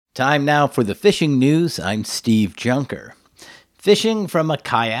Time now for the fishing news. I'm Steve Junker. Fishing from a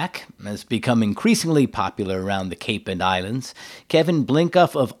kayak has become increasingly popular around the Cape and Islands. Kevin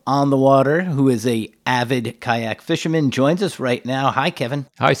Blinkoff of On the Water, who is a avid kayak fisherman, joins us right now. Hi, Kevin.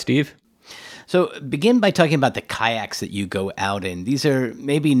 Hi, Steve. So begin by talking about the kayaks that you go out in. These are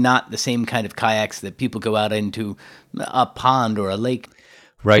maybe not the same kind of kayaks that people go out into a pond or a lake.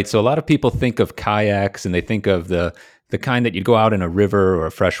 Right. So a lot of people think of kayaks and they think of the kind that you'd go out in a river or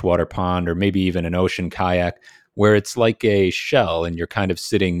a freshwater pond or maybe even an ocean kayak where it's like a shell and you're kind of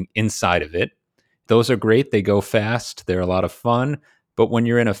sitting inside of it. Those are great. They go fast. They're a lot of fun. But when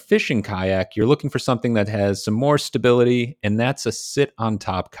you're in a fishing kayak, you're looking for something that has some more stability, and that's a sit on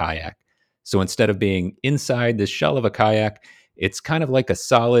top kayak. So instead of being inside the shell of a kayak, it's kind of like a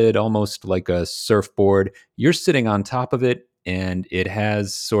solid, almost like a surfboard. You're sitting on top of it, and it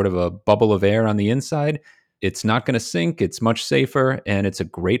has sort of a bubble of air on the inside. It's not going to sink. It's much safer, and it's a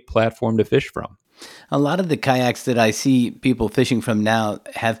great platform to fish from. A lot of the kayaks that I see people fishing from now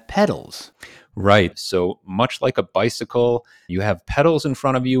have pedals. Right. So much like a bicycle, you have pedals in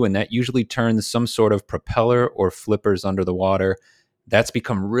front of you, and that usually turns some sort of propeller or flippers under the water. That's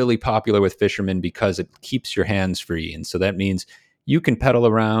become really popular with fishermen because it keeps your hands free. And so that means you can pedal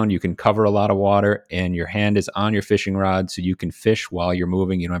around, you can cover a lot of water, and your hand is on your fishing rod so you can fish while you're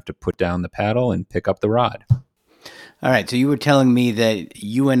moving. You don't have to put down the paddle and pick up the rod. All right, so you were telling me that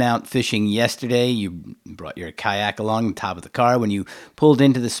you went out fishing yesterday. You brought your kayak along the top of the car. When you pulled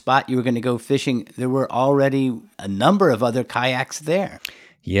into the spot you were going to go fishing, there were already a number of other kayaks there.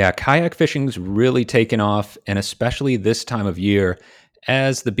 Yeah, kayak fishing's really taken off, and especially this time of year,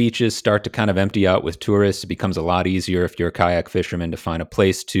 as the beaches start to kind of empty out with tourists, it becomes a lot easier if you're a kayak fisherman to find a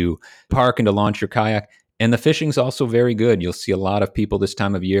place to park and to launch your kayak. And the fishing's also very good. You'll see a lot of people this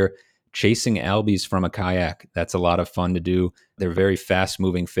time of year chasing albies from a kayak. That's a lot of fun to do. They're very fast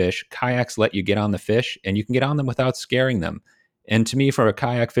moving fish. Kayaks let you get on the fish, and you can get on them without scaring them. And to me, for a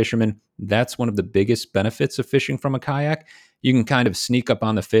kayak fisherman, that's one of the biggest benefits of fishing from a kayak. You can kind of sneak up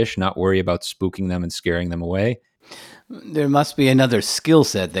on the fish, not worry about spooking them and scaring them away. There must be another skill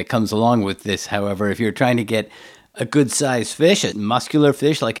set that comes along with this, however, if you're trying to get a good sized fish, a muscular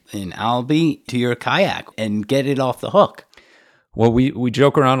fish like an albie, to your kayak and get it off the hook. Well, we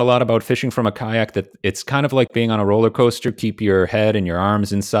joke around a lot about fishing from a kayak that it's kind of like being on a roller coaster. Keep your head and your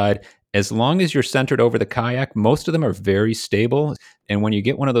arms inside. As long as you're centered over the kayak, most of them are very stable. And when you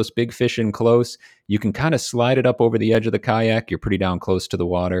get one of those big fish in close, you can kind of slide it up over the edge of the kayak. You're pretty down close to the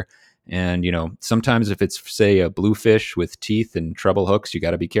water. And, sometimes if it's, say, a bluefish with teeth and treble hooks, you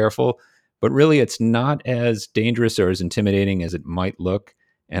got to be careful. But really, it's not as dangerous or as intimidating as it might look.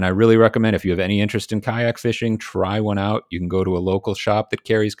 And I really recommend, if you have any interest in kayak fishing, try one out. You can go to a local shop that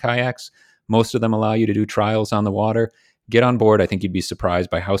carries kayaks. Most of them allow you to do trials on the water. Get on board. I think you'd be surprised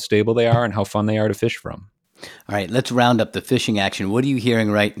by how stable they are and how fun they are to fish from. All right, let's round up the fishing action. What are you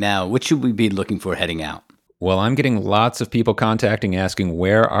hearing right now? What should we be looking for heading out? Well, I'm getting lots of people contacting, asking,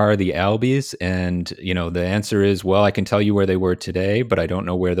 where are the albies? And, the answer is, well, I can tell you where they were today, but I don't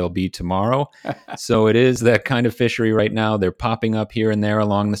know where they'll be tomorrow. So it is that kind of fishery right now. They're popping up here and there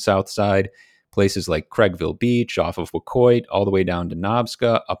along the south side, places like Craigville Beach, off of Wacoit, all the way down to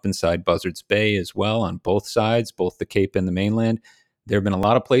Nobska, up inside Buzzards Bay as well, on both sides, both the Cape and the mainland. There have been a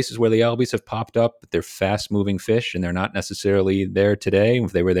lot of places where the albies have popped up, but they're fast-moving fish, and they're not necessarily there today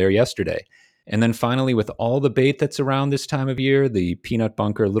if they were there yesterday. And then finally, with all the bait that's around this time of year, the peanut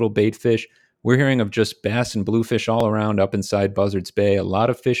bunker, little bait fish, we're hearing of just bass and bluefish all around up inside Buzzards Bay. A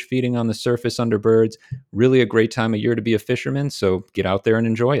lot of fish feeding on the surface under birds. Really a great time of year to be a fisherman, so get out there and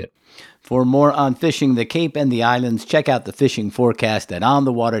enjoy it. For more on fishing the Cape and the Islands, check out the fishing forecast at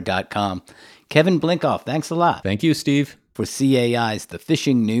onthewater.com. Kevin Blinkoff, thanks a lot. Thank you, Steve. For CAI's The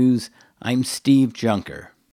Fishing News, I'm Steve Junker.